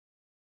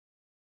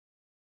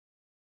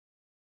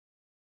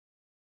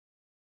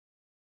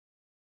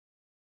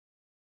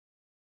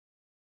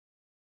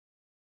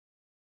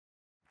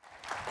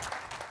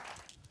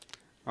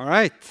All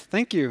right,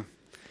 thank you.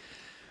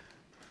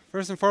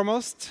 First and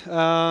foremost,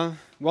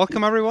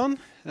 welcome everyone.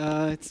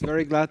 I'm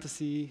very glad to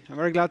see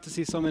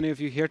so many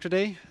of you here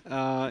today.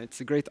 It's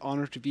a great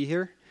honor to be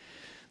here.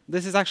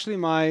 This is actually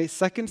my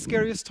second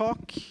scariest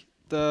talk.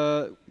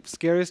 The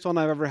scariest one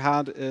I've ever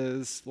had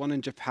is one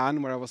in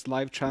Japan where I was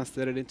live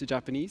translated into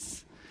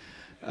Japanese,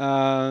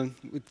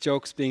 with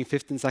jokes being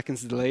 15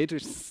 seconds delayed,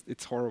 which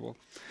it's horrible.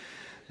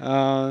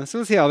 So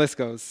we'll see how this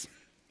goes.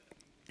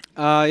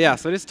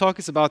 So this talk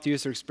is about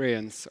user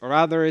experience, or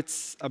rather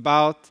it's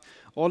about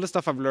all the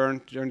stuff I've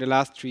learned during the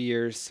last 3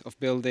 years of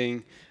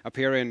building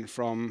Aperion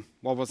from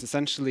what was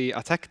essentially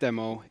a tech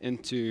demo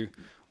into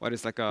what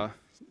is like a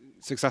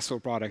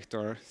successful product,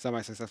 or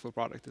semi-successful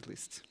product at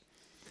least.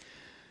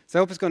 So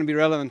I hope it's going to be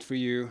relevant for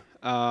you,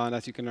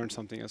 that you can learn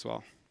something as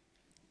well.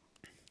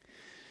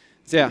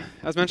 So yeah,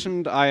 as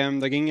mentioned, I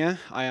am Dag-Inge.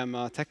 I am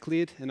a tech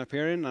lead in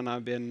Aperion, and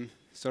I've been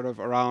sort of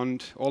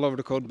around all over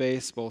the code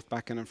base, both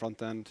backend and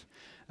front end.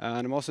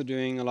 And I'm also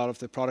doing a lot of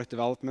the product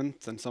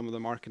development and some of the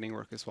marketing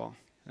work as well.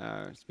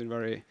 It's been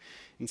very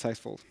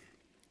insightful.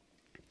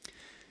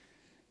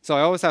 So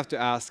I always have to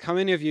ask, how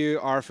many of you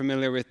are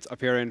familiar with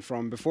Aperion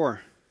from before?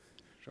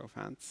 Show of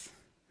hands.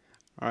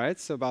 All right,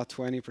 so about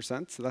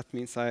 20%. So that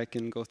means I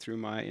can go through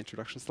my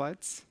introduction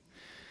slides.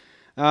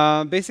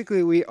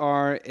 Basically, we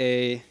are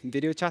a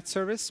video chat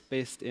service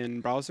based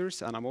in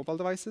browsers and on mobile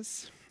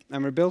devices.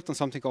 And we're built on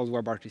something called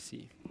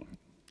WebRTC.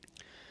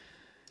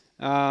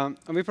 And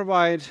we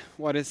provide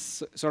what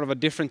is sort of a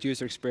different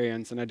user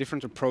experience and a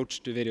different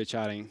approach to video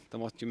chatting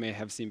than what you may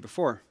have seen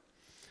before.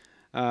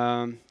 There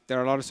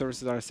are a lot of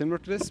services that are similar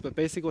to this, but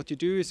basically what you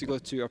do is you go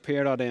to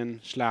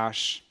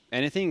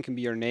appear.in/anything. It can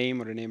be your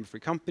name or the name of your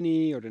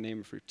company or the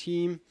name of your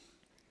team.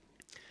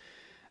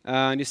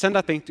 And you send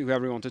that link to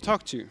whoever you want to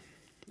talk to.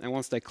 And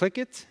once they click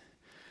it,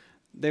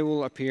 they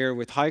will appear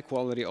with high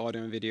quality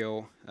audio and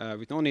video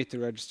with no need to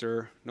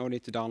register, no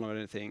need to download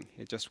anything.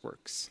 It just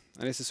works.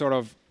 And this is sort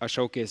of a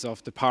showcase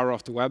of the power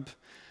of the web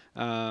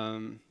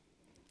to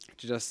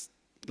just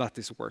let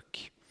this work.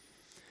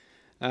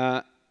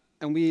 And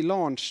we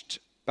launched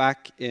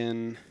back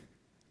in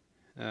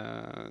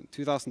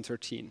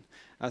 2013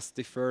 as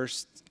the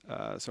first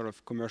sort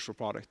of commercial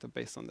product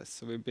based on this.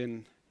 So we've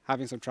been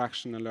having some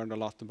traction and learned a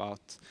lot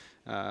about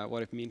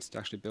what it means to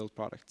actually build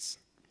products.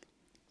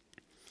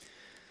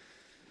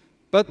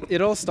 But it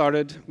all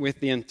started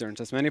with the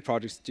interns, as many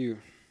projects do.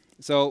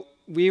 So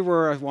we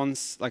were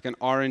once like an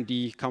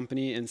R&D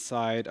company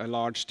inside a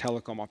large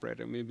telecom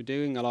operator. We were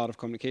doing a lot of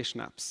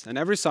communication apps. And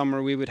every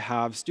summer, we would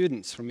have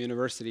students from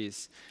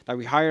universities that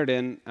we hired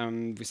in,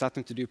 and we sat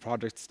them to do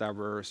projects that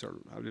were sort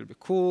of a little bit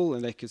cool,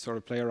 and they could sort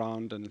of play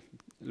around and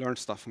learn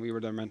stuff, and we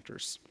were their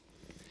mentors.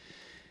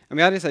 And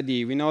we had this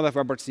idea. We know that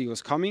WebRTC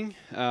was coming.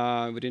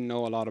 We didn't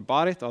know a lot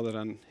about it, other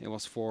than it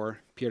was for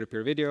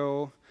peer-to-peer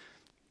video.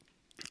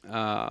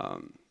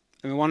 And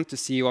we wanted to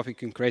see what we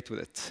can create with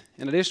it.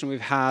 In addition, we've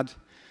had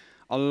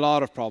a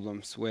lot of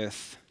problems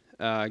with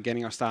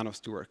getting our stand-ups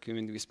to work. I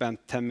mean, we spent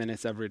 10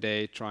 minutes every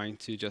day trying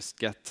to just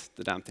get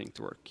the damn thing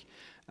to work.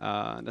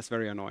 That's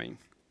very annoying.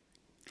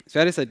 So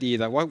I had this idea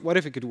that what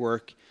if it could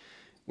work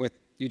with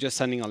you just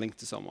sending a link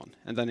to someone,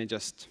 and then it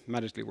just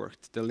magically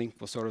worked. The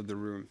link was sort of the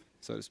room,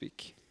 so to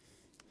speak.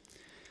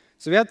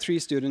 So we had 3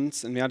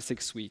 students, and we had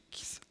 6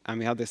 weeks, and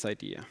we had this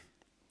idea.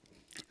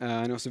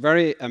 And it was a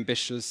very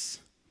ambitious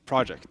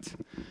project.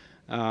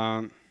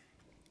 But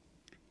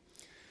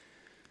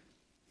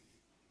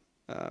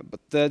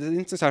the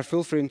interns are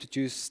feel free to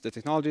introduce the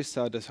technologies,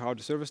 how the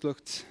service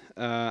looked,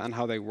 and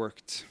how they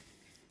worked.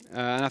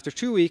 And after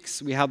 2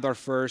 weeks, we had our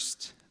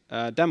first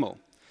demo.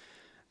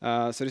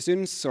 So the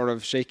students sort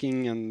of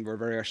shaking and were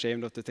very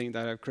ashamed of the thing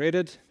that I've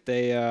created.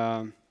 They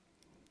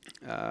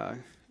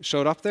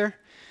showed up there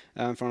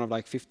in front of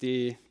like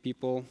 50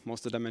 people,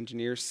 most of them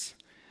engineers.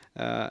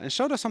 And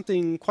showed us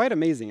something quite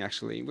amazing,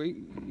 actually. We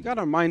got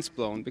our minds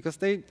blown, because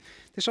they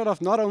showed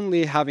off not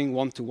only having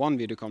one-to-one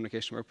video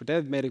communication work, but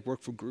they've made it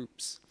work for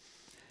groups.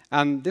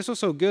 And this was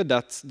so good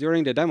that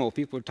during the demo,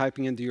 people were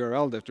typing in the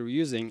URL that they were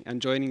using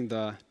and joining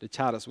the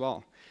chat as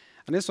well.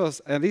 And this was,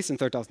 at least in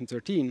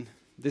 2013,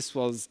 this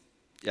was,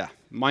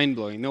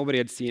 mind-blowing. Nobody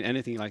had seen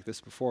anything like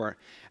this before.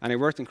 And it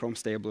worked in Chrome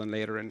Stable and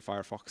later in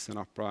Firefox and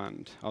Opera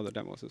and other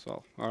demos as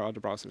well, or other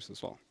browsers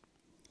as well.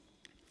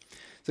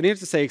 So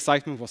needless to say,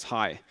 excitement was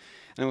high.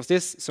 And it was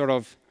this sort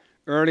of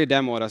early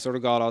demo that sort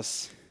of got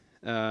us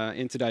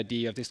into the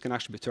idea of this can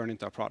actually be turned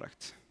into a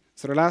product.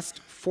 So the last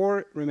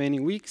 4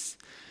 remaining weeks,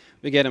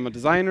 we gave them a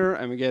designer,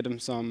 and we gave them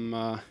some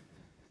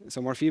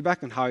more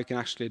feedback on how you can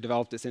actually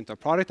develop this into a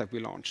product that we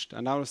launched.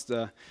 And that was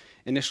the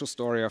initial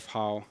story of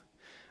how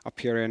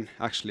Aperion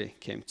actually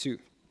came to.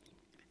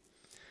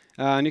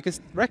 And you can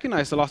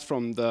recognize a lot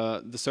from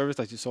the service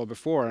that you saw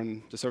before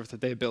and the service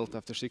that they built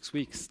after 6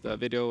 weeks. The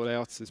video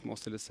layouts is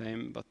mostly the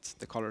same, but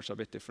the colors are a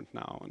bit different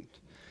now, and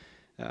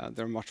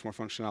there are much more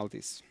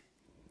functionalities.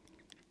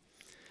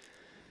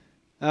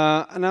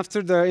 And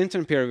after the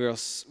intern period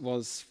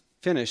was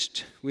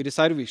finished, we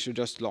decided we should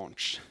just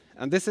launch.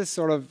 And this is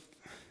sort of,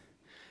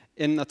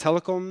 In the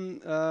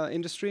telecom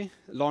industry,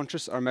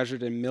 launches are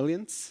measured in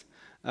millions,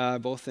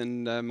 both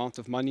in the amount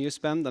of money you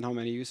spend and how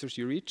many users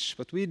you reach.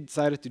 But we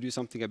decided to do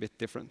something a bit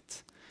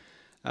different.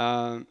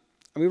 And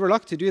we were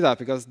lucky to do that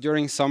because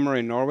during summer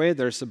in Norway,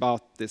 there's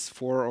about this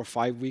 4 or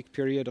 5 week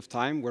period of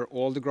time where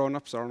all the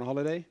grown-ups are on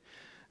holiday,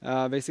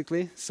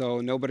 basically.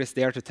 So nobody's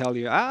there to tell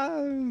you,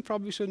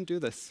 probably shouldn't do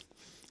this.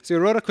 So you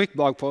wrote a quick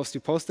blog post,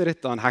 you posted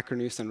it on Hacker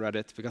News and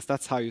Reddit, because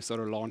that's how you sort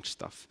of launch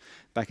stuff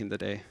back in the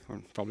day, or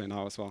probably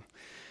now as well.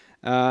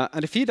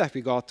 And the feedback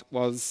we got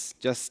was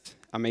just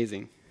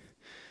amazing.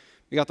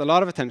 We got a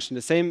lot of attention,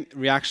 the same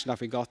reaction that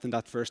we got in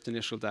that first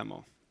initial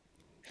demo.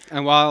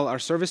 And while our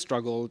service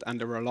struggled, and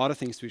there were a lot of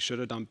things we should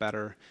have done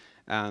better,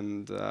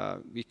 and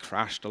we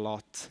crashed a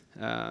lot,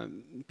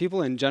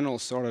 people in general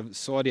sort of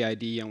saw the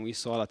idea, and we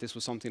saw that this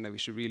was something that we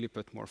should really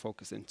put more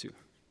focus into.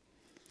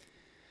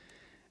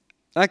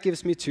 That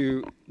gives me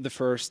to the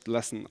first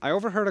lesson. I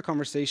overheard a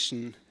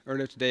conversation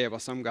earlier today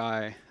about some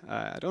guy,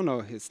 I don't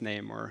know his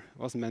name, or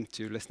wasn't meant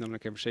to listen on the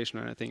conversation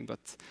or anything, but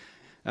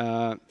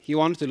he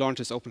wanted to launch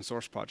his open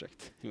source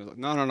project. He was like,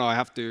 no, I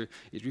have to,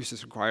 it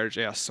uses require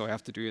JS, so I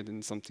have to do it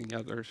in something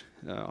other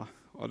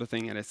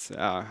thing, and it's,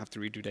 I have to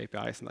redo the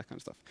APIs and that kind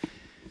of stuff.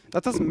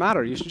 That doesn't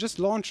matter, you should just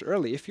launch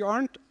early. If you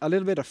aren't a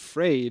little bit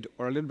afraid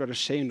or a little bit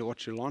ashamed of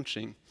what you're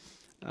launching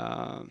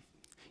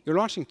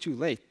too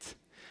late.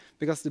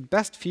 Because the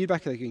best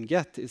feedback that you can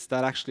get is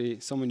that actually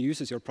someone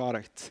uses your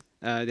product,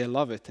 they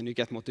love it, and you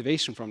get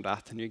motivation from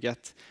that, and you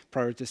get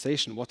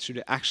prioritization. What should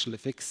you actually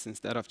fix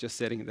instead of just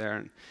sitting there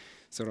and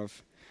sort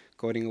of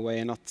coding away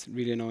and not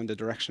really knowing the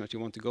direction that you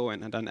want to go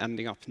in, and then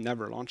ending up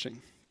never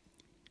launching.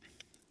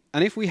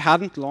 And if we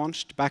hadn't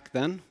launched back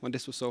then, when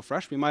this was so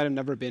fresh, we might have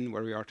never been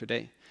where we are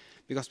today,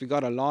 because we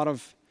got a lot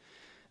of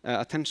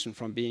attention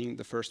from being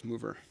the first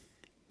mover.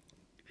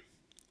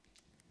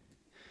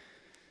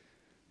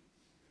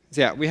 So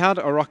yeah, we had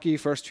a rocky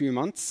first few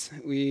months.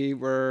 We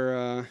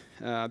were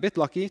a bit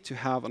lucky to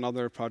have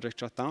another project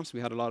shut down, so we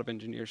had a lot of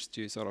engineers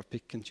to sort of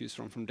pick and choose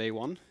from day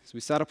one. So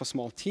we set up a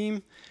small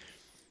team.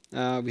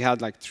 We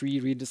had like 3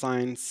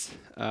 redesigns.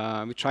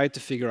 We tried to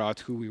figure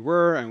out who we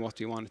were and what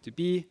we wanted to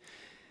be,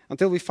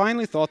 until we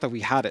finally thought that we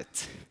had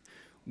it.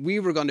 We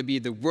were going to be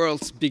the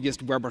world's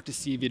biggest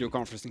WebRTC video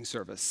conferencing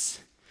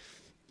service.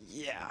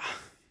 Yeah.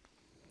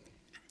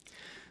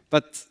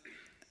 But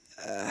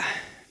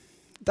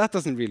that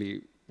doesn't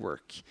really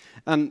work.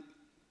 And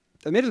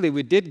admittedly,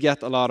 we did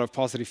get a lot of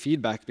positive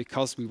feedback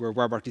because we were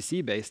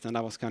WebRTC based, and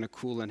that was kind of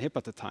cool and hip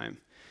at the time.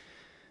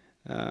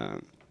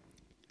 And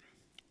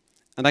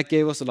that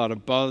gave us a lot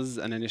of buzz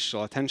and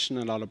initial attention,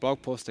 a lot of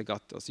blog posts that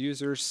got us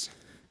users.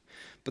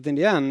 But in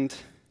the end,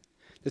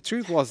 the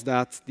truth was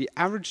that the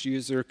average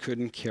user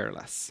couldn't care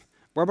less.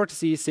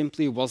 WebRTC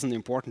simply wasn't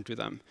important to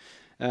them.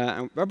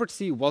 And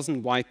WebRTC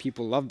wasn't why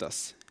people loved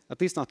us, at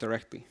least not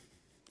directly.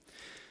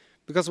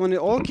 Because when it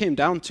all came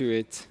down to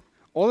it,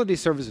 all of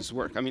these services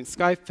work. I mean,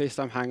 Skype,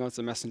 FaceTime, Hangouts,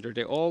 and Messenger,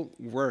 they all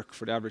work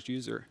for the average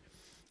user.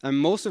 And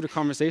most of the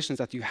conversations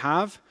that you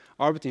have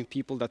are between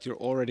people that you're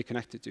already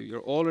connected to.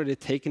 You're already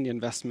taking the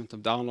investment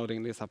of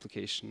downloading this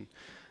application,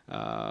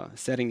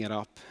 setting it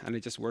up, and it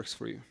just works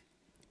for you.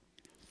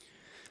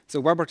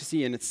 So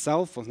WebRTC in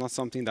itself was not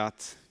something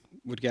that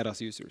would get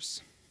us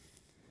users.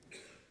 So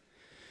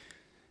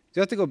you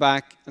have to go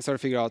back and sort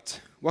of figure out,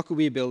 what could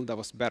we build that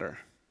was better?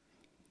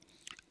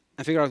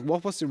 And figure out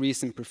what was the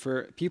reason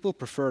people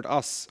preferred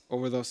us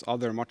over those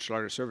other much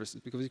larger services,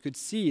 because we could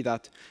see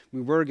that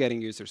we were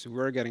getting users, we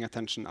were getting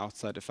attention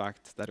outside the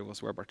fact that it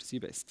was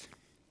WebRTC based.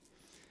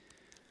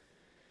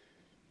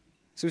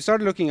 So we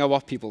started looking at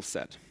what people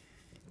said.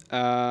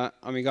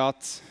 And we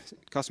got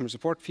customer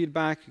support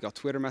feedback, we got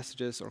Twitter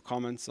messages or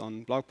comments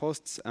on blog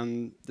posts,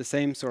 and the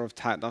same sort of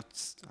tag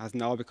that has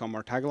now become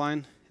our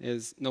tagline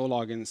is no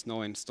logins,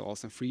 no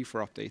installs, and free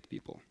for up to 8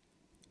 people.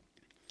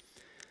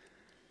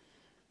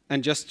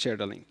 And just share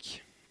the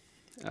link.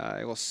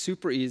 It was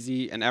super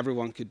easy, and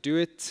everyone could do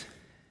it.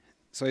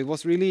 So it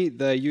was really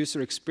the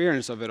user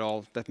experience of it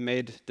all that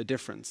made the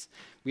difference.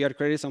 We had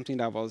created something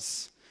that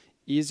was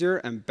easier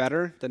and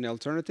better than the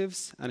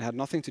alternatives, and it had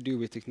nothing to do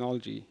with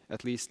technology,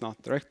 at least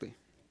not directly.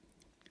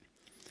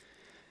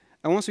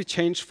 And once we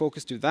changed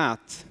focus to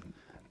that,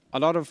 a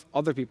lot of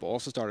other people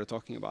also started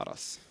talking about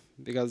us,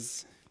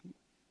 because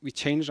we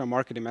changed our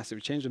marketing message,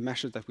 we changed the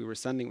message that we were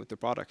sending with the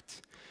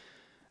product.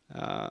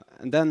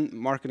 And then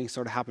marketing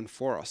sort of happened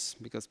for us,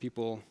 because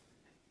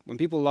when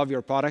people love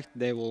your product,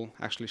 they will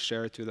actually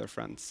share it to their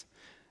friends.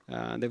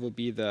 They will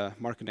be the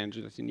market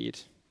engine that you need.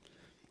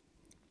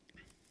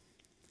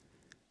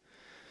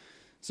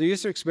 So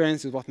user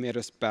experience is what made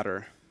us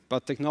better,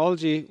 but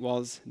technology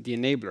was the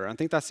enabler. I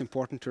think that's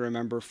important to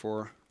remember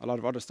for a lot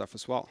of other stuff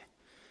as well.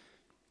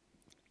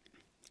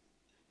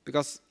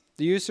 Because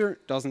the user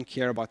doesn't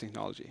care about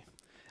technology.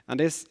 And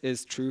this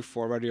is true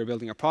for whether you're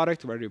building a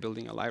product or whether you're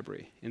building a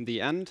library. In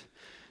the end,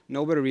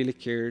 nobody really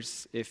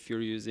cares if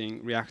you're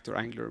using React or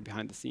Angular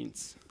behind the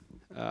scenes.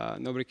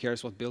 Nobody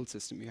cares what build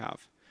system you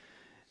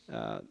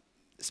have.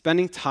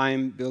 Spending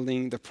time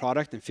building the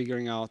product and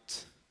figuring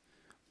out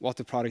what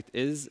the product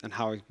is and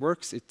how it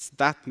works, it's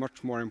that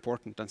much more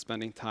important than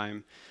spending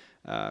time,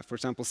 for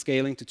example,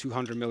 scaling to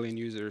 200 million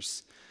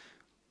users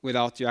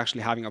without you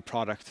actually having a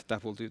product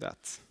that will do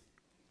that.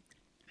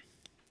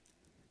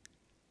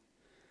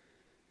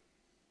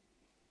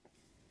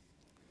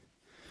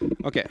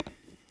 Okay,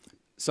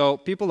 so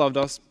people loved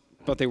us,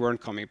 but they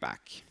weren't coming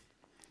back.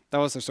 That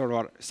was a sort of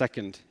our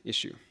second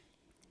issue.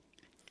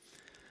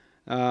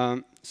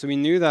 So we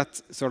knew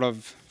that sort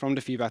of from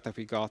the feedback that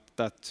we got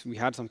that we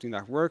had something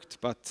that worked,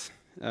 but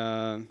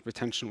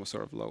retention was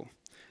sort of low.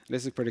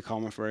 This is pretty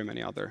common for very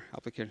many other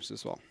applications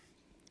as well.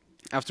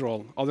 After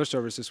all, other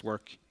services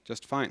work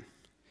just fine.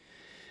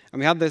 And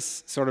we had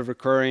this sort of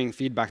recurring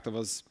feedback that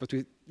was, but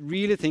we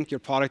really think your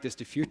product is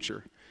the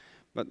future.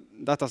 But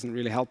that doesn't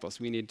really help us.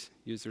 We need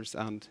users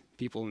and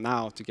people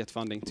now to get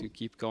funding to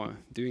keep going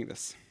doing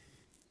this.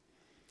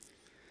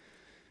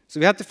 So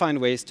we had to find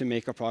ways to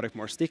make our product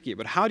more sticky.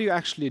 But how do you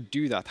actually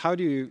do that? How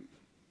do you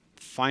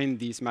find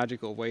these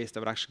magical ways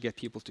that would actually get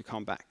people to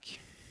come back?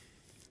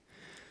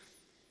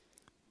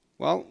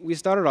 Well, we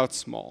started out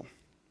small.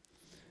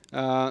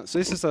 So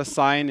this is a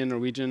sign in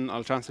Norwegian.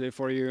 I'll translate it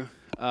for you.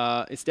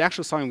 It's the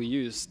actual sign we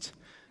used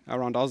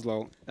around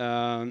Oslo.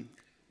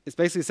 It's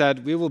basically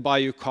said, we will buy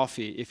you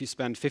coffee if you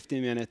spend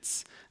 15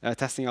 minutes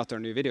testing out our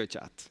new video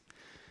chat.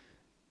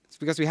 It's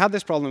because we had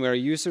this problem where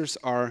users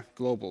are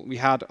global. We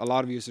had a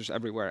lot of users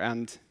everywhere.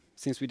 And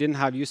since we didn't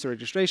have user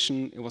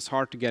registration, it was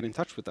hard to get in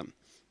touch with them.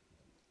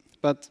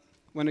 But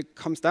when it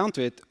comes down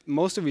to it,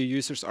 most of your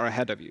users are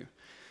ahead of you.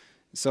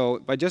 So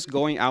by just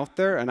going out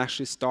there and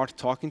actually start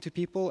talking to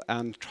people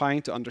and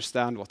trying to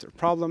understand what their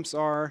problems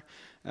are,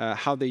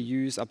 how they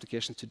use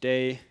applications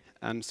today,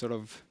 and sort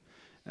of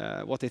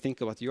what they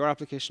think about your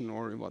application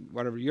or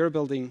whatever you're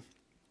building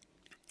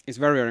is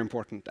very, very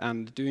important.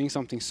 And doing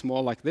something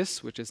small like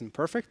this, which isn't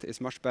perfect, is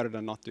much better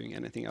than not doing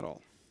anything at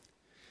all.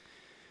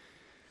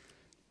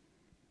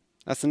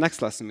 That's the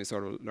next lesson we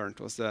sort of learned,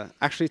 was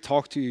actually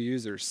talk to your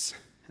users.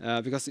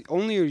 Because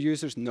only your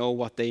users know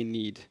what they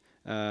need,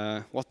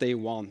 what they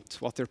want,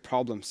 what their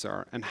problems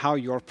are, and how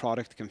your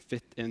product can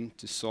fit in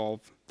to solve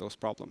those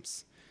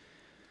problems.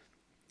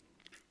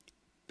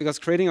 Because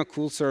creating a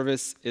cool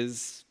service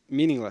is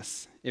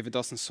meaningless if it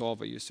doesn't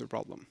solve a user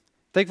problem.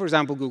 Take, for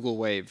example, Google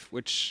Wave,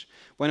 which,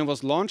 when it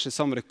was launched, is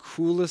some of the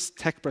coolest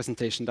tech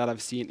presentation that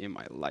I've seen in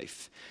my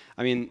life.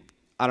 I mean,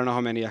 I don't know how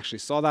many actually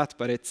saw that,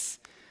 but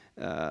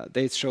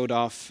they showed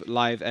off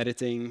live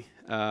editing,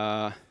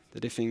 the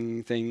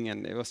diffing thing,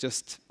 and it was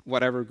just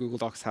whatever Google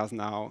Docs has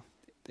now.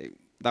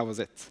 That was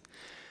it.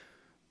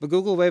 But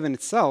Google Wave in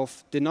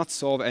itself did not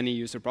solve any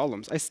user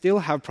problems. I still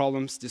have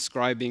problems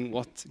describing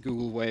what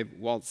Google Wave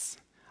was.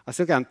 I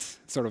still can't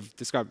sort of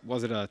describe,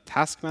 was it a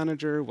task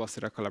manager? Was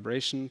it a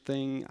collaboration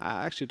thing?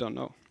 I actually don't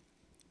know.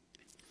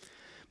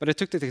 But I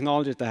took the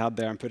technology that they had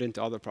there and put it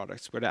into other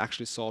products where they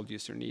actually solved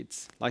user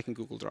needs, like in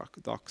Google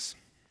Docs.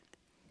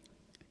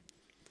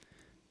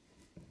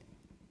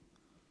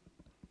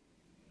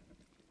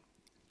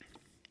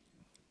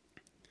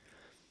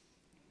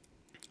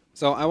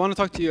 So I want to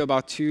talk to you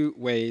about two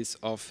ways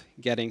of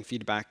getting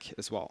feedback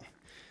as well.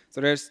 So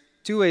there's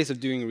two ways of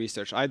doing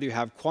research. Either you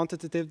have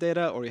quantitative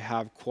data or you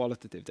have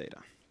qualitative data.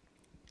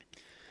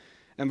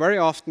 And very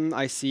often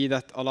I see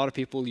that a lot of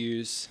people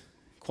use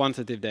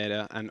quantitative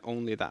data and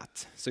only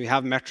that. So you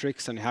have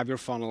metrics and you have your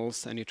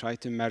funnels and you try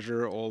to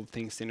measure all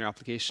things in your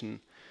application.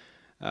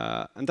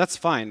 And that's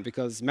fine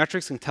because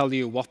metrics can tell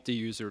you what the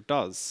user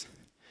does,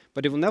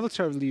 but it will never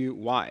tell you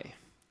why.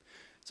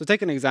 So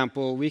take an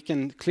example. We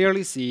can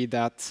clearly see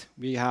that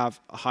we have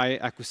a high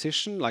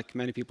acquisition, like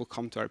many people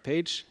come to our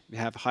page. We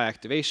have high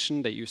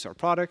activation, they use our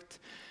product.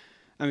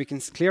 And we can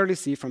clearly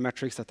see from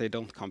metrics that they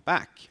don't come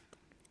back.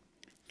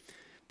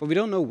 But we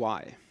don't know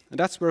why. And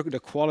that's where the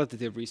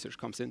qualitative research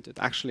comes into it,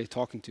 actually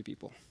talking to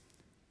people.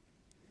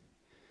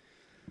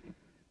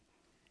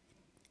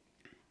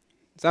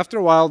 So after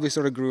a while, we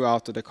sort of grew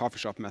out of the coffee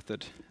shop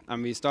method,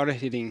 and we started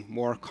hitting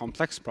more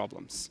complex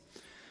problems.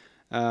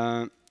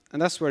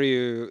 And that's where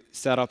you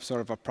set up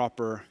sort of a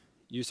proper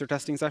user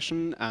testing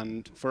session.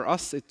 And for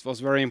us, it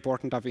was very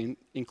important that we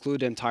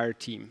include the entire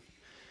team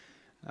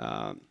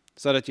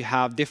so that you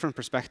have different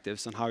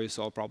perspectives on how you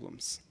solve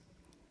problems.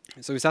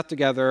 So we sat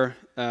together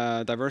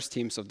diverse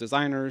teams of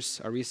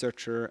designers, a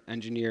researcher,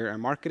 engineer,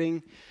 and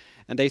marketing.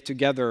 And they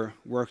together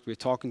worked with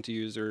talking to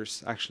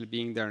users, actually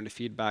being there in the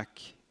feedback,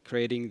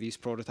 creating these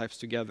prototypes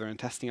together and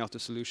testing out the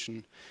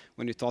solution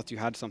when you thought you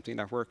had something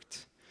that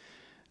worked.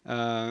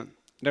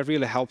 That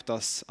really helped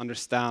us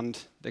understand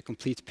the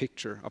complete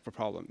picture of a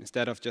problem,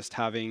 instead of just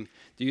having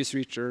the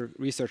user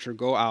researcher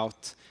go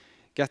out,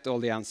 get all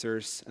the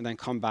answers, and then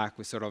come back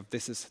with sort of,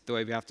 this is the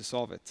way we have to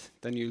solve it.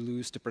 Then you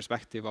lose the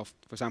perspective of,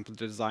 for example,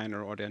 the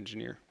designer or the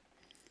engineer.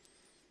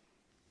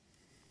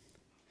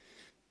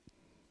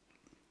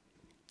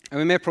 And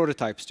we made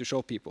prototypes to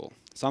show people.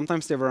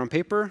 Sometimes they were on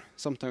paper,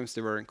 sometimes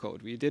they were in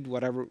code. We did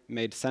whatever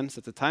made sense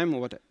at the time or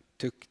what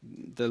took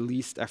the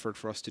least effort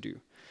for us to do.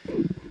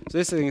 So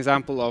this is an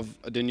example of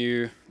the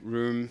new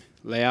room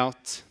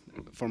layout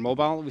for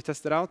mobile we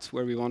tested out,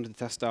 where we wanted to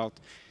test out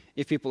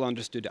if people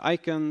understood the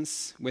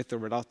icons with or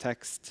without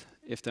text,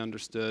 if they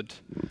understood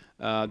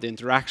the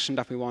interaction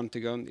that we wanted to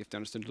go, if they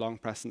understood long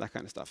press and that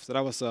kind of stuff. So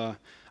that was a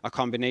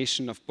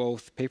combination of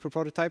both paper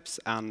prototypes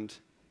and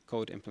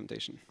code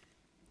implementation.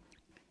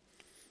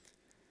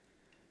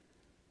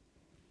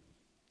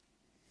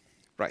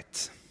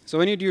 Right. So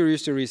when you do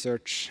user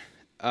research,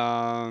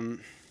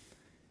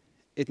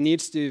 it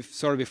needs to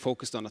sort of be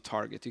focused on a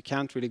target. You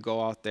can't really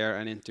go out there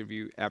and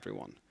interview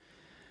everyone.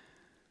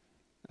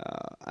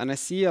 And I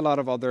see a lot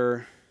of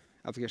other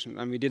applications,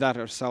 and we did that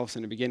ourselves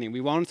in the beginning.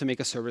 We wanted to make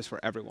a service for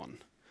everyone.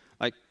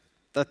 Like,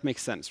 that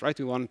makes sense, right?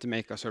 We wanted to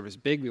make our service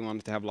big. We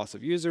wanted to have lots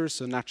of users,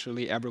 so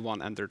naturally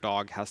everyone and their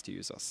dog has to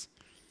use us.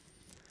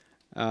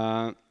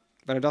 But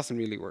it doesn't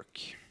really work.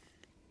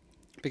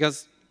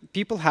 Because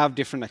people have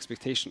different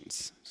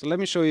expectations. So let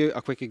me show you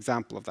a quick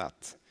example of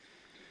that.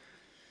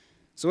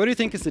 So what do you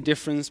think is the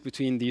difference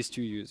between these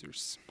two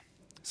users?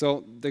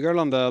 So the girl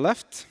on the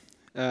left,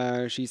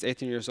 she's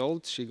 18 years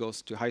old. She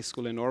goes to high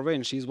school in Norway,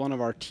 and she's one of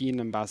our teen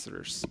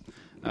ambassadors.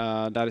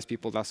 That is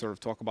people that sort of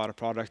talk about a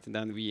product, and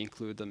then we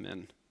include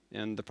them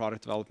in the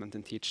product development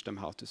and teach them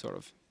how to sort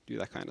of do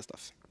that kind of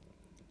stuff.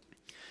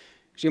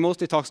 She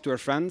mostly talks to her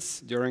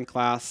friends during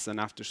class and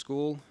after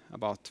school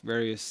about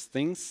various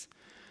things.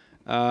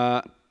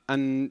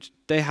 And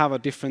they have a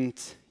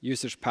different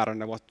usage pattern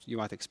than what you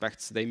might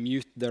expect. So they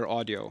mute their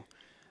audio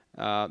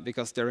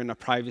because they're in a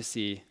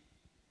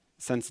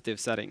privacy-sensitive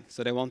setting.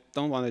 So they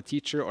don't want a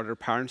teacher or their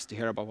parents to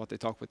hear about what they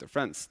talk with their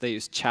friends. They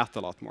use chat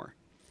a lot more.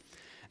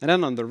 And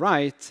then on the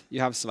right,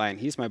 you have Svein.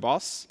 He's my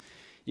boss.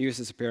 He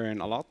uses Hyperion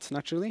a lot,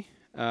 naturally.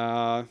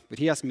 But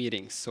he has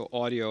meetings, so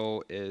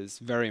audio is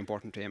very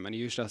important to him. And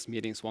he usually has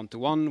meetings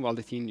one-to-one, while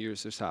the teen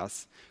users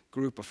has a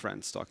group of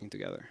friends talking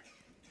together.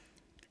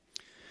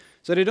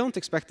 So they don't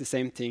expect the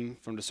same thing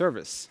from the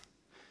service.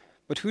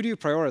 But who do you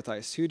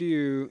prioritize? Who do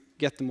you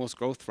get the most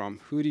growth from?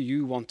 Who do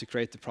you want to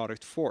create the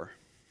product for?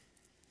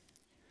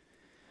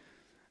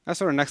 That's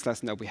sort of the next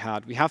lesson that we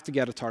had. We have to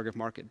get a target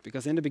market,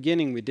 because in the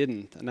beginning we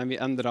didn't, and then we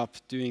ended up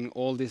doing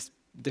all these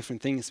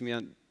different things.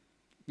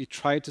 We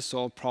tried to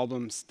solve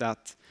problems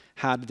that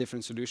had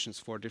different solutions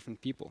for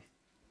different people.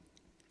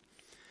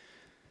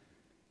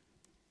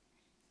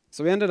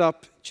 So we ended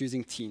up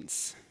choosing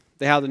teens.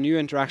 They had a new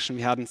interaction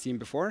we hadn't seen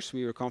before, so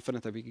we were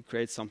confident that we could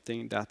create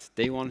something that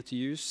they wanted to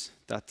use,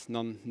 that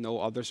no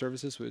other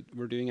services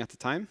were doing at the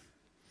time.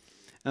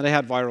 And they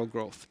had viral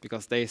growth,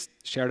 because they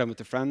shared them with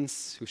their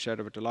friends, who shared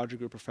it with a larger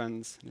group of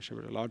friends, and they shared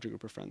it with a larger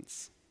group of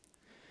friends.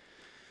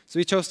 So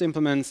we chose to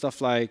implement stuff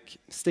like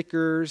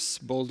stickers,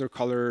 bolder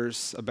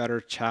colors, a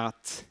better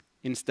chat,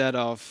 instead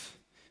of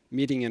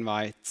meeting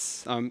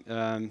invites,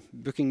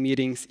 booking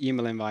meetings,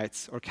 email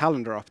invites, or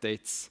calendar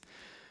updates,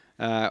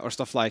 or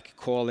stuff like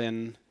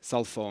call-in,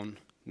 cell phone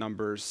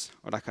numbers,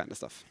 or that kind of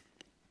stuff.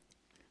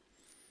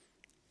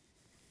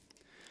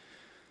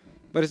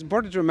 But it's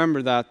important to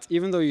remember that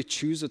even though you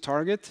choose a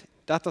target,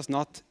 that does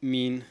not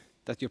mean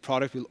that your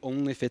product will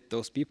only fit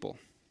those people.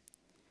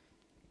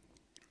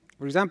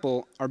 For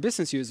example, our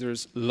business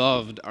users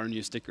loved our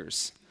new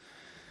stickers.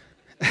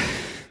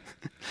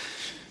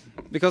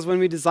 Because when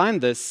we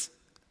designed this,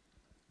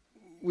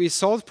 we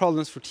solved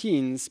problems for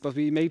teens, but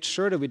we made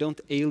sure that we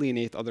don't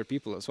alienate other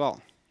people as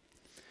well.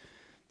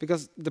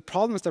 Because the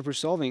problems that we're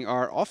solving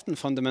are often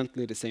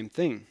fundamentally the same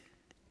thing.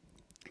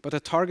 But a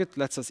target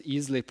lets us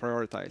easily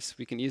prioritize.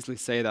 We can easily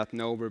say that,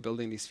 no, we're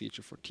building this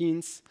feature for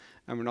teens,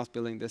 and we're not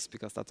building this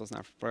because that doesn't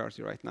have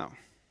priority right now.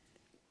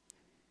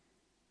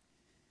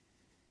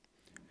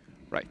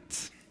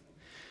 Right.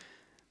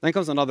 Then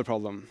comes another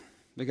problem.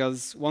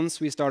 Because once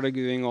we started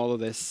doing all of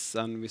this,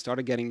 and we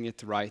started getting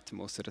it right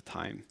most of the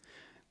time,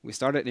 we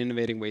started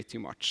innovating way too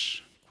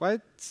much.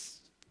 Quite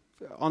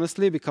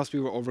honestly, because we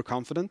were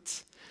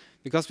overconfident.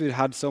 Because we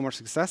had so much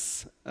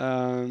success,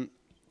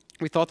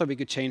 we thought that we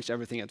could change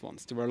everything at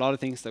once. There were a lot of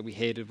things that we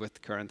hated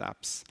with current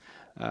apps,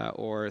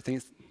 or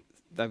things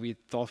that we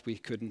thought we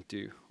couldn't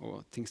do,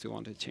 or things we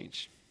wanted to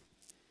change.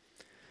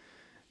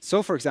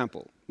 So, for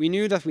example, we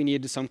knew that we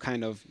needed some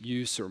kind of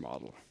user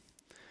model.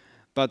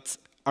 But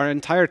our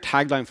entire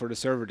tagline for the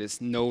server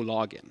is no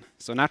login.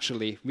 So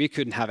naturally, we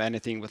couldn't have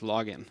anything with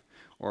login.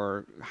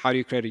 Or how do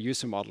you create a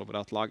user model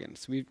without login?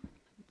 So we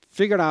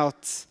figured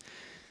out,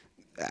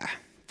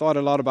 thought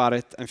a lot about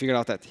it, and figured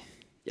out that,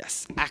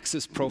 yes,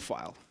 access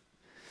profile.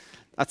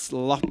 That's a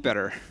lot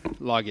better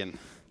login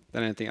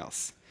than anything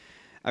else.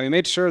 And we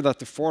made sure that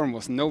the form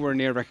was nowhere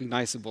near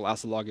recognizable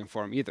as a login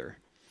form either.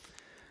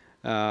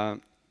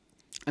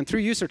 And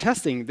through user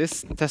testing,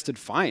 this tested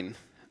fine.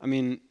 I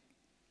mean,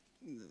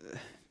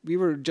 we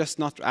were just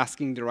not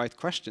asking the right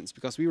questions,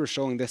 because we were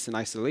showing this in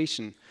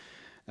isolation.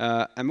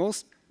 And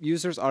most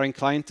users are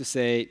inclined to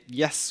say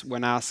yes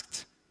when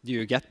asked, do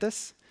you get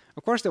this?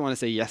 Of course, they want to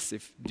say yes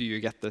if, do you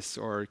get this,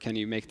 or can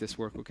you make this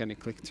work, or can you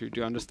click through?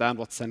 Do you understand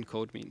what send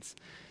code means?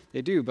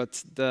 They do,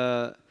 but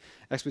the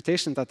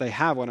expectation that they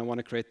have when I want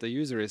to create the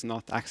user is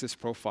not access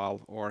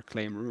profile or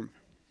claim room.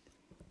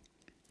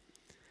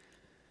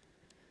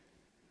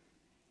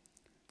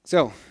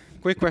 So,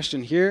 quick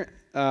question here.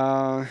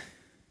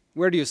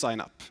 Where do you sign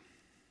up?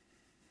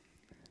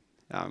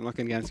 I'm not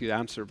going to answer you the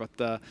answer,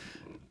 but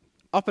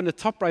up in the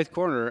top right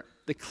corner,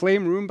 the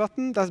claim room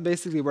button, that's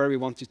basically where we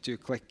want you to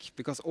click,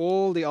 because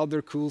all the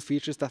other cool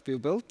features that we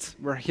built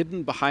were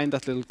hidden behind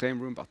that little claim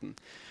room button.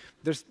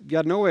 We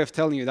had no way of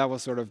telling you that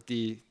was sort of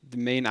the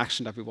main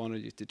action that we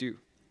wanted you to do.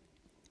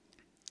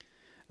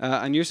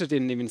 And users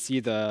didn't even see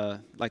there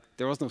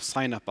was no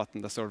sign up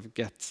button that sort of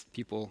gets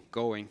people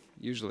going,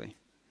 usually.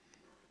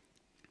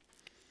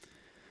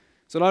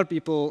 So a lot of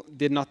people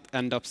did not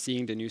end up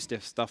seeing the new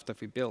stuff that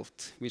we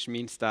built, which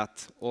means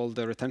that all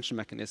the retention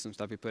mechanisms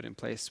that we put in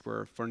place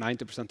were, for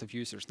 90% of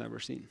users, never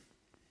seen.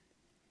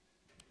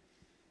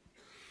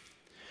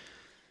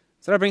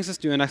 So that brings us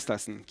to the next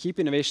lesson. Keep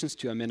innovations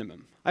to a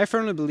minimum. I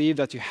firmly believe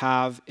that you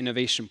have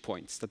innovation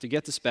points that you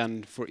get to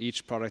spend for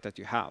each product that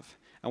you have.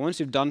 And once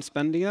you've done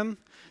spending them,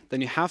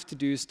 then you have to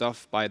do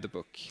stuff by the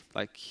book,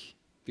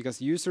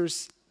 because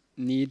users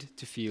need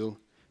to feel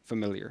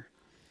familiar.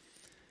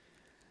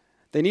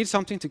 They need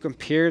something to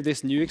compare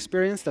this new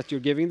experience that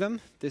you're giving them,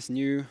 this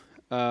new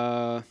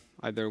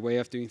either way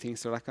of doing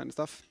things or that kind of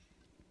stuff,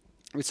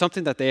 with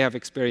something that they have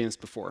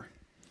experienced before.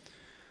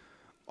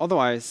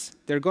 Otherwise,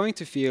 they're going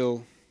to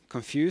feel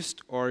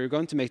confused, or you're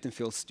going to make them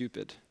feel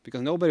stupid,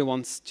 because nobody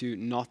wants to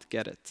not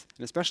get it.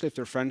 And especially if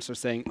their friends are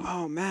saying,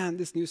 oh man,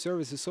 this new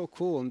service is so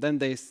cool, and then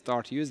they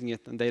start using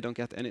it and they don't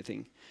get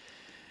anything.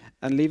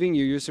 And leaving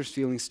your users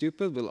feeling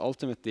stupid will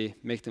ultimately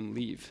make them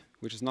leave,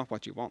 which is not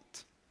what you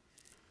want.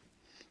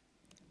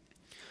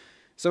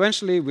 So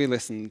eventually we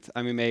listened,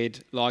 and we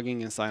made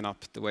logging and sign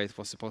up the way it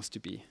was supposed to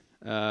be.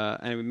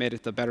 And we made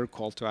it a better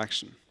call to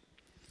action.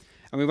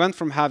 And we went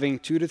from having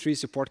 2 to 3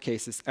 support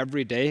cases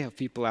every day of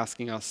people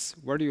asking us,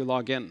 where do you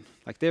log in?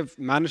 They've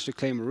managed to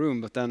claim a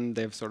room, but then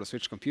they've sort of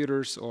switched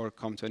computers or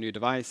come to a new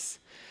device.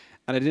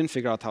 And they didn't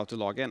figure out how to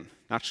log in,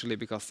 naturally,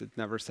 because it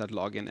never said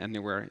login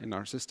anywhere in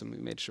our system. We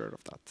made sure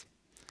of that.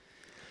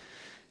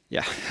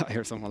 Yeah, I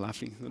hear someone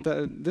laughing.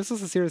 This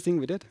was a serious thing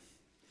we did.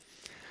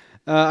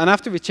 And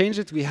after we changed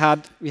it, we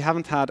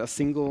haven't had a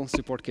single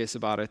support case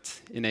about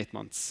it in 8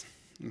 months,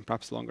 and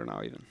perhaps longer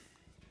now even.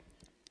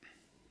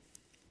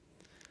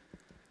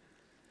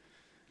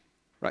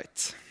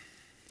 Right.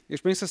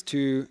 Which brings us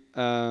to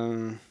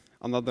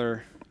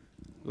another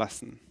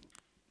lesson.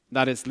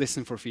 That is,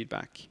 listen for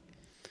feedback.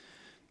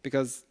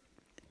 Because,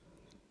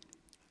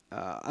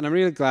 and I'm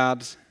really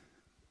glad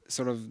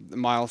sort of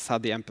Miles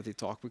had the empathy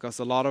talk, because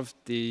a lot of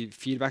the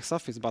feedback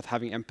stuff is about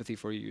having empathy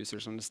for your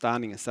users,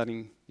 understanding and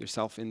setting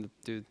yourself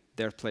into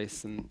their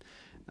place and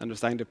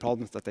understanding the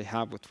problems that they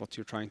have with what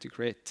you're trying to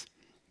create.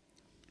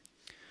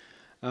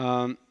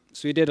 So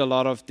we did a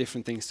lot of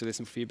different things to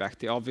listen for feedback.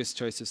 The obvious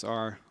choices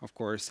are, of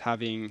course,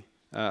 having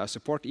a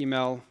support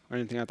email or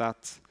anything like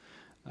that.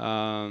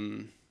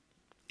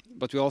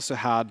 But we also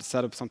had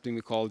set up something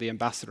we call the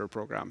ambassador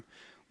program,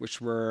 which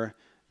were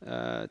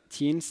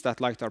teens that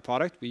liked our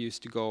product. We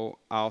used to go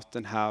out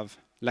and have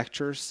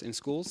lectures in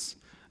schools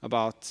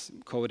about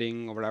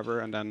coding or whatever,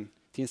 and then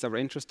teens that were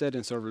interested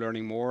in sort of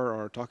learning more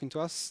or talking to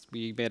us,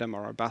 we made them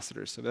our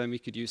ambassadors. So then we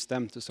could use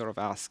them to sort of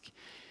ask,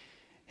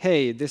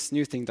 hey, this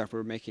new thing that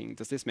we're making,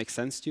 does this make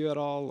sense to you at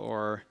all?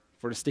 Or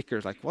for the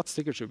stickers, what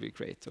stickers should we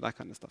create? So that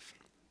kind of stuff.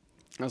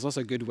 That's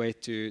also a good way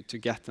to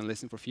get and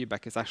listen for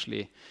feedback, is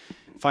actually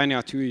finding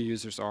out who your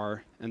users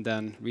are and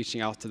then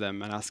reaching out to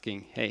them and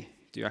asking, hey,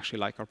 do you actually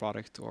like our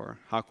product? Or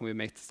how can we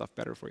make the stuff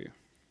better for you?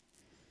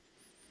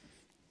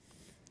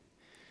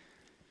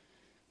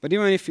 But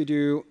even if you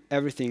do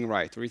everything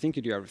right, or you think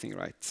you do everything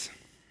right,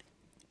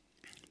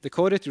 the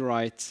code that you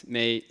write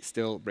may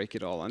still break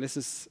it all. And this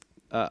is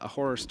a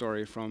horror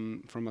story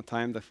from a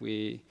time that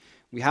we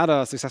had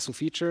a successful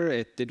feature.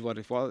 It did what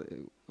it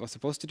was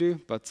supposed to do,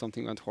 but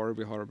something went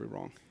horribly, horribly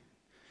wrong.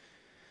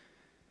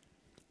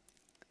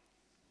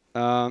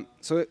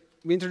 So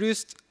we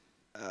introduced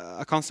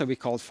a concept we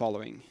called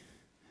following,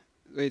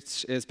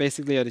 which is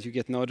basically that you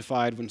get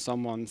notified when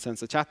someone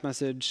sends a chat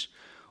message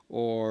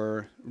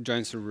or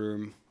joins a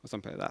room or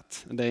something like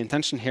that. And the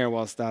intention here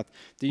was that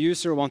the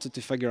user wanted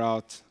to figure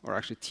out, or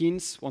actually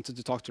teens wanted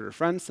to talk to their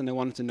friends, and they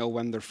wanted to know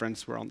when their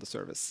friends were on the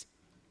service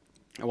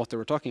and what they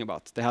were talking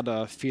about. They had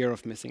a fear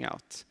of missing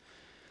out.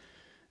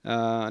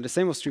 The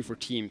same was true for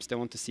teams. They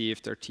want to see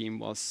if their team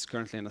was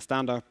currently in a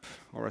stand-up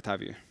or what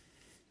have you.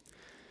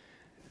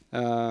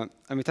 And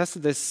we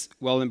tested this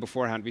well in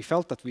beforehand. We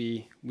felt that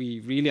we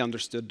really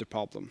understood the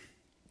problem.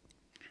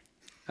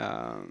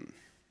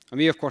 And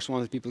we, of course,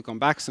 wanted people to come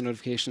back, so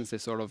notifications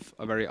is sort of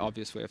a very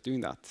obvious way of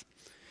doing that.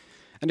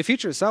 And the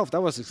feature itself,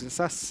 that was a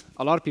success.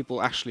 A lot of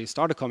people actually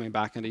started coming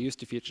back, and they used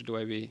the feature the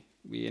way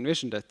we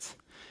envisioned it.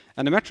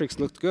 And the metrics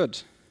looked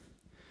good.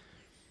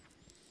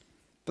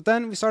 But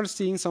then we started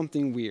seeing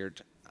something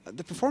weird.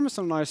 The performance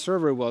on our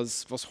server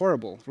was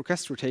horrible.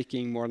 Requests were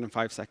taking more than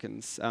 5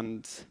 seconds.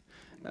 And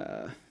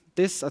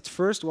this, at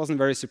first, wasn't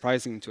very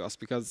surprising to us,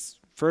 because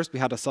first, we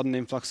had a sudden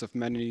influx of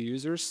many new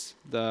users.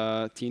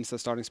 The teens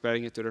started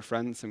spreading it to their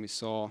friends, and we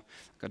saw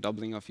a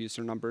doubling of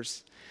user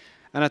numbers.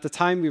 And at the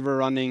time, we were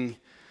running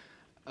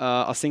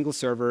a single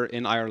server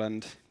in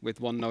Ireland with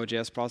one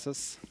Node.js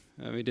process.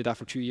 We did that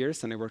for 2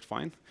 years, and it worked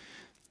fine.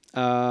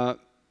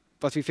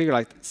 but we figured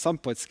like some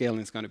point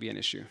scaling is going to be an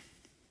issue.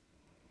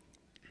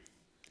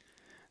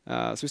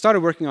 So we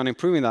started working on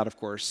improving that, of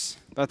course.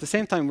 But at the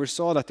same time, we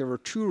saw that there were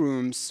 2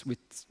 rooms with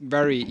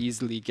very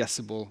easily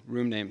guessable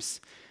room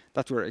names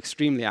that were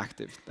extremely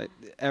active. Like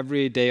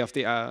every day of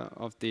the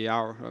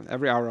hour,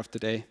 every hour of the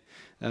day,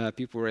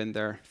 people were in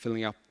there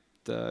filling up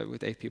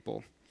with 8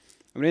 people.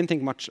 And we didn't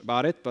think much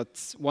about it,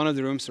 but one of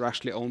the rooms were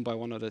actually owned by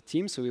one of the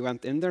teams, so we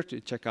went in there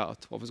to check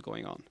out what was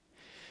going on.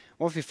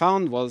 What we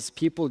found was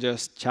people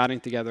just chatting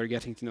together,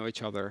 getting to know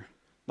each other.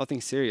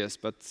 Nothing serious,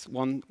 but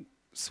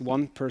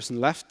one person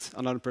left,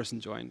 another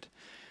person joined.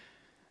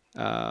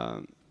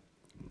 And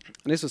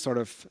this was sort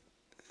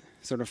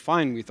of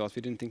fine, we thought.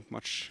 We didn't think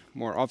much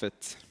more of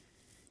it.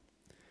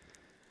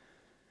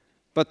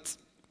 But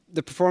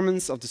the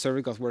performance of the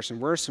server got worse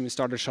and worse, and we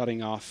started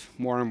shutting off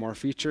more and more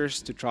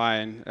features to try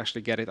and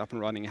actually get it up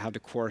and running and have the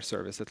core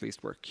service at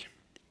least work.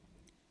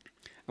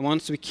 And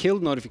once we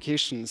killed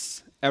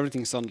notifications,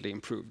 everything suddenly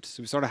improved.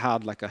 So we sort of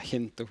had like a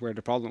hint of where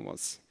the problem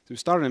was. So we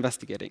started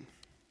investigating.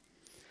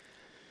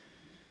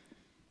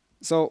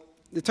 So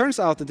it turns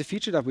out that the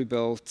feature that we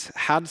built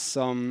had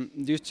some,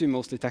 due to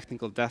mostly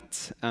technical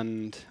debt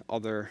and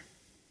other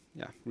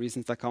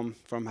reasons that come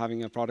from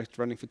having a product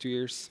running for 2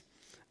 years,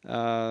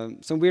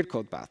 some weird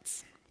code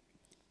paths.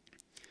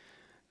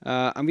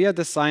 And we had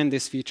designed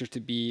this feature to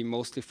be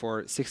mostly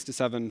for 6 to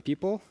 7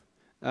 people.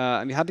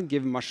 And we hadn't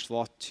given much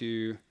thought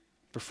to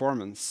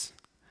performance,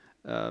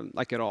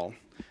 like at all.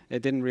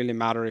 It didn't really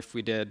matter if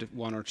we did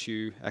 1 or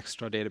 2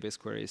 extra database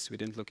queries. We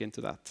didn't look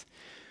into that.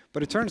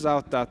 But it turns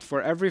out that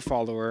for every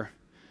follower,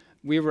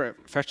 we were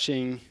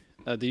fetching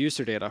the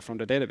user data from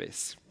the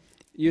database.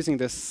 Using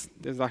this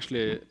is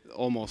actually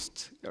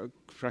almost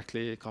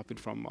correctly copied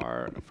from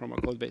our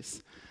code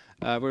base.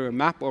 We would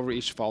map over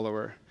each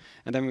follower,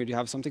 and then we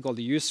have something called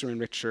the user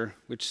enricher,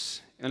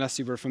 which, unless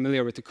you were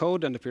familiar with the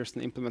code and the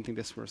person implementing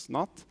this was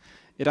not,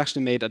 it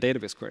actually made a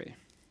database query.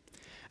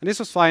 And this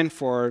was fine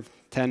for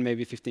 10,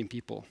 maybe 15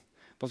 people.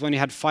 But when you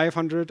had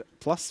 500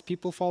 plus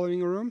people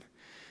following a room,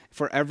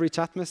 for every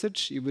chat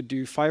message, you would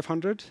do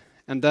 500.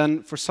 And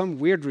then, for some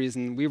weird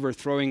reason, we were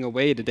throwing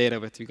away the data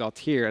that we got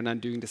here and then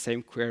doing the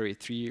same query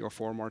 3 or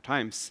 4 more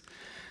times,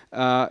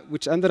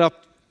 which ended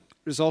up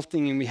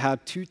resulting in we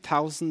had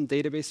 2,000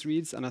 database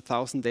reads and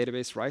 1,000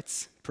 database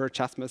writes per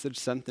chat message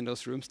sent in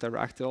those rooms that were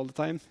active all the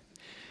time,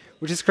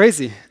 which is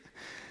crazy.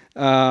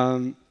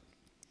 So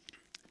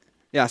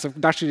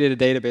naturally the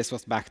database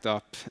was backed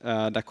up.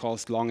 That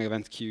caused long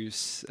event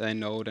queues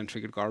in Node and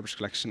triggered garbage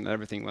collection.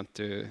 Everything went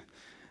to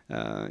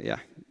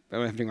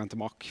everything went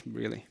amok,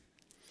 really.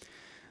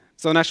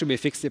 So naturally we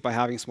fixed it by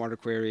having smarter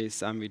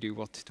queries, and we do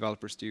what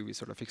developers do. We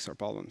sort of fix our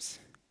problems.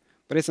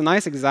 But it's a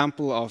nice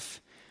example of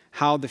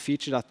how the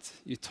feature that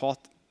you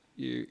thought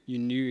you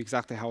knew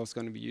exactly how it was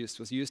going to be used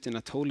was used in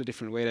a totally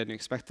different way than you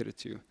expected it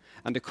to.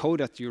 And the code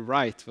that you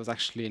write was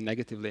actually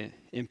negatively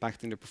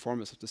impacting the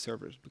performance of the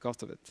servers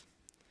because of it.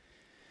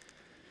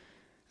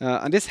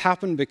 And this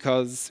happened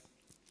because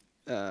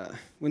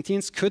when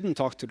teams couldn't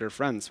talk to their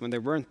friends, when they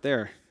weren't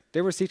there,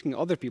 they were seeking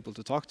other people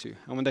to talk to.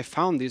 And when they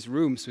found these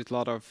rooms with a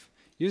lot of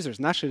users,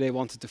 naturally they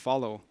wanted to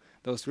follow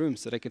those rooms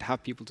so they could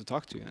have people to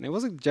talk to. And it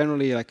wasn't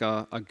generally like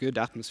a good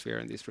atmosphere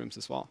in these rooms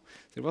as well.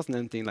 There wasn't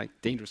anything like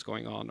dangerous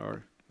going on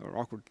or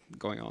awkward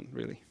going on,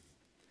 really.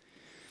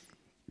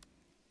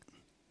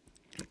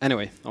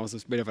 Anyway, that was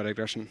a bit of a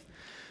digression.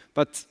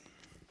 But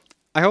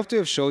I hope to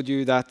have showed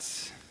you that,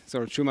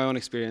 sort of through my own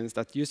experience,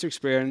 that user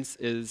experience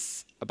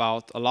is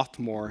about a lot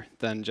more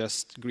than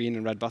just green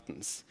and red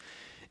buttons.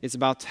 It's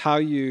about how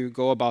you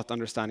go about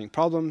understanding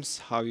problems,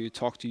 how you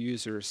talk to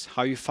users,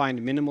 how you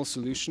find minimal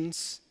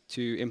solutions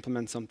to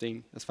implement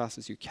something as fast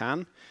as you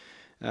can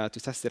to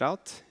test it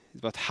out. It's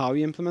about how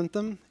you implement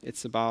them.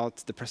 It's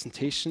about the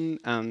presentation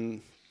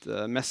and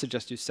the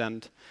messages you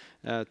send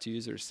to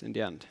users in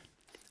the end.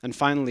 And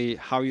finally,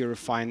 how you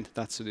refine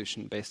that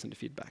solution based on the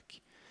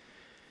feedback.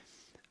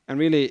 And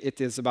really,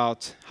 it is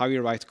about how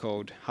you write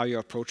code, how you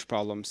approach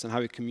problems, and how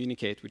you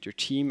communicate with your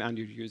team and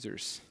your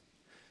users.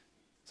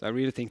 So I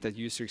really think that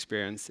user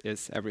experience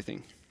is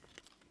everything.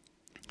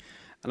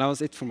 And that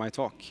was it for my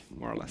talk,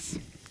 more or less.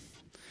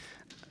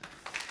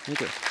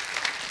 Thank you.